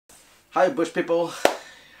Hi bush people,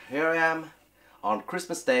 here I am on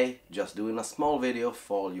Christmas Day, just doing a small video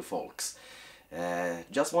for all you folks.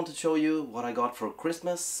 Just want to show you what I got for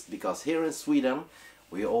Christmas, because here in Sweden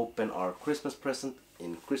we open our Christmas present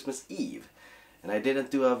in Christmas Eve. And I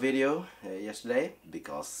didn't do a video yesterday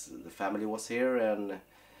because the family was here and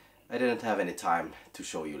I didn't have any time to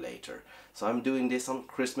show you later. So I'm doing this on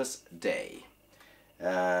Christmas Day.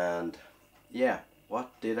 And yeah,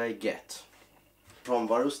 what did I get? From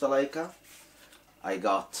Varusteleka I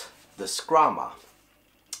got the Skrama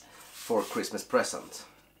for Christmas present.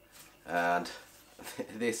 And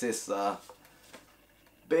this is a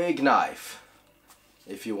big knife,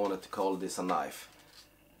 if you wanted to call this a knife.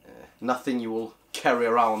 Nothing you will carry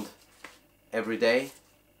around every day,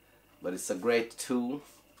 but it's a great tool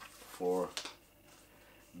for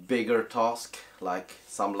bigger tasks like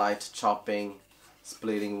some light chopping,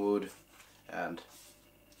 splitting wood, and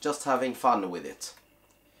just having fun with it.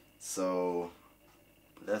 So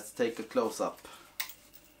let's take a close-up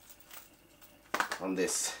on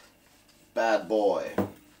this bad boy.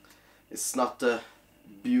 It's not a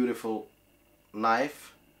beautiful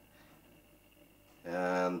knife,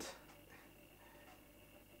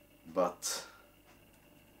 but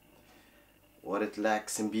what it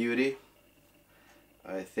lacks in beauty,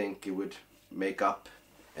 I think it would make up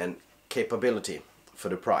in capability for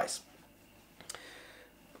the price.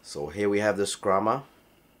 So here we have the Skrama.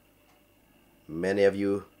 Many of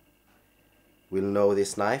you will know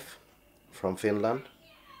this knife from Finland,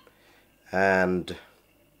 and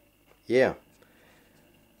yeah,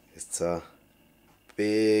 it's a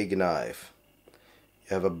big knife.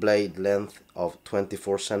 You have a blade length of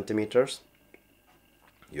 24 centimeters.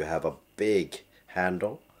 You have a big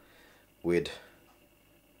handle with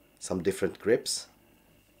some different grips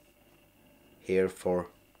here for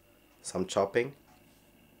some chopping.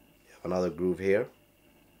 You have another groove here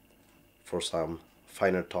for some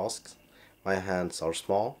finer tasks. My hands are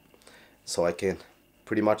small, so I can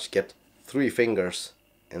pretty much get 3 fingers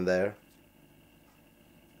in there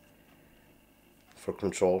for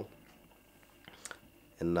control.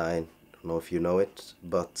 And I don't know if you know it,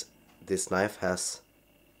 but this knife has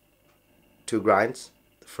 2 grinds.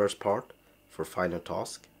 The first part for finer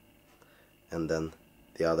task, and then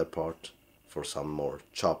the other part for some more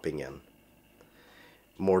chopping and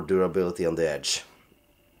more durability on the edge.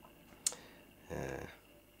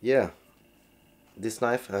 Yeah, this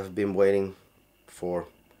knife I've been waiting for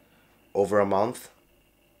over a month,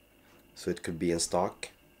 so it could be in stock.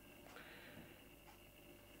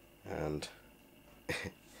 And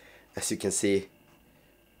as you can see,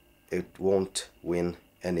 it won't win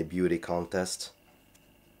any beauty contest,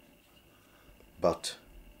 but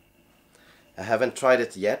I haven't tried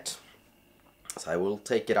it yet, so I will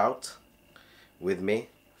take it out with me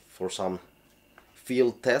for some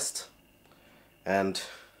field test, and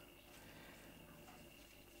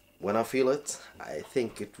when I feel it, I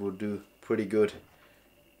think it will do pretty good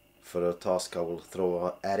for the task I will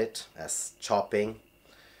throw at it, as chopping.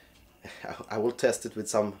 I will test it with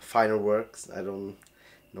some finer works. I don't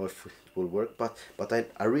know if it will work, but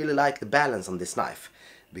I really like the balance on this knife,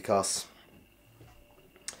 because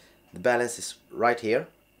the balance is right here.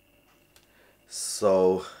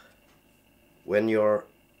 So when you're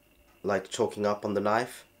like choking up on the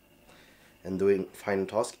knife and doing fine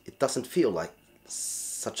task, it doesn't feel like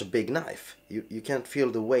such a big knife. You can't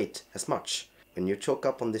feel the weight as much. When you choke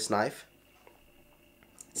up on this knife,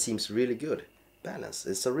 it seems really good. Balance.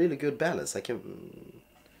 It's a really good balance. I can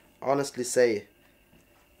honestly say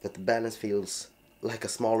that the balance feels like a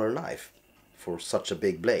smaller knife for such a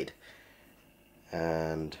big blade.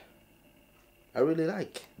 And I really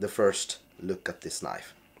like the first look at this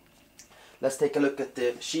knife. Let's take a look at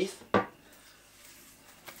the sheath.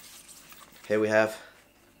 Here we have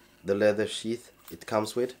the leather sheath it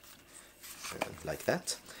comes with, like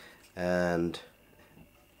that. And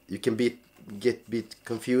you can get a bit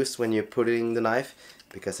confused when you're putting the knife,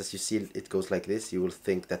 because as you see it goes like this. You will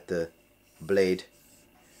think that the blade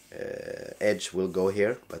edge will go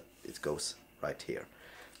here, but it goes right here.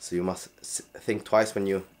 So you must think twice when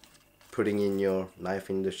you're putting in your knife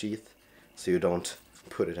in the sheath, so you don't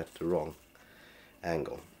put it at the wrong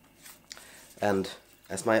angle. And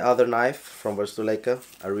as my other knife from Varusteleka,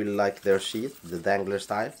 I really like their sheath, the dangler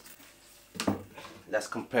style. Let's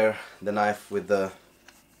compare the knife with the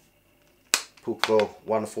Puukko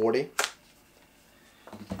 140.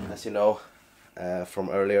 As you know from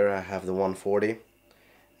earlier, I have the 140,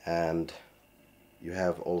 and you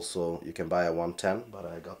can buy a 110, but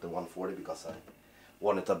I got the 140 because I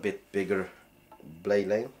wanted a bit bigger blade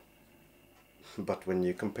length. But when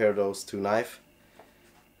you compare those two knives,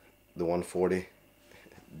 the 140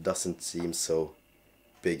 doesn't seem so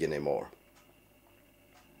big anymore,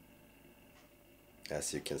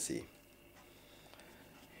 as you can see.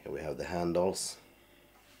 Here we have the handles.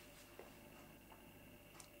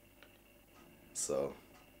 So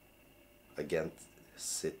again,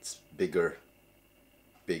 it's bigger,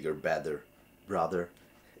 better, brother.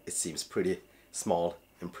 It seems pretty small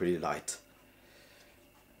and pretty light.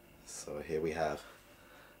 So here we have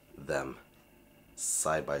them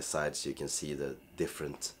side by side, so you can see the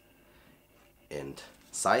different end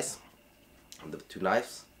size of the two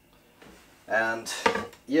knives. And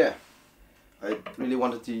yeah, I really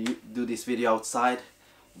wanted to do this video outside,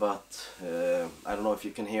 but I don't know if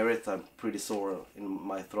you can hear it. I'm pretty sore in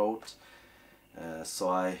my throat, so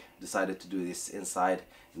I decided to do this inside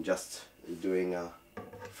and just doing a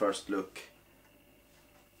first look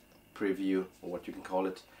preview, or what you can call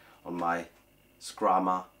it, on my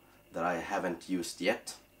Skrama that I haven't used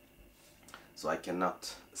yet. So I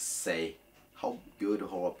cannot say how good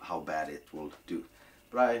or how bad it will do,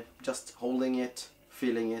 but I just holding it,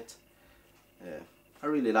 feeling it. I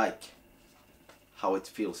really like how it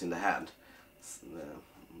feels in the hand.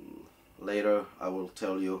 Later I will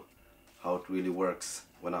tell you how it really works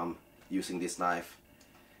when I'm using this knife,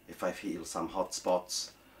 if I feel some hot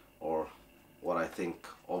spots, or what I think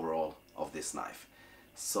overall of this knife.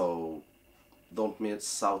 So don't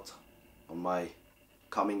miss out on my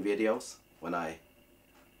coming videos when I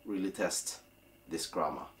really test this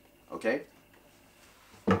Skrama, okay?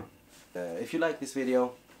 If you like this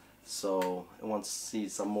video, so I want to see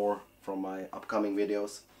some more from my upcoming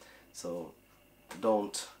videos, so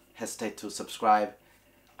don't hesitate to subscribe,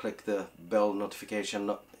 click the bell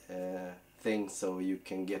notification thing so you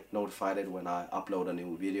can get notified when I upload a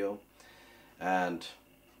new video, and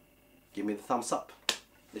give me the thumbs up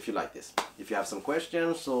if you like this. If you have some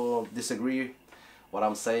questions or disagree what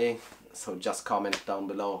I'm saying, so just comment down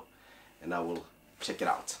below and I will check it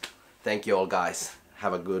out. Thank you all guys.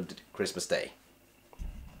 Have a good Christmas day.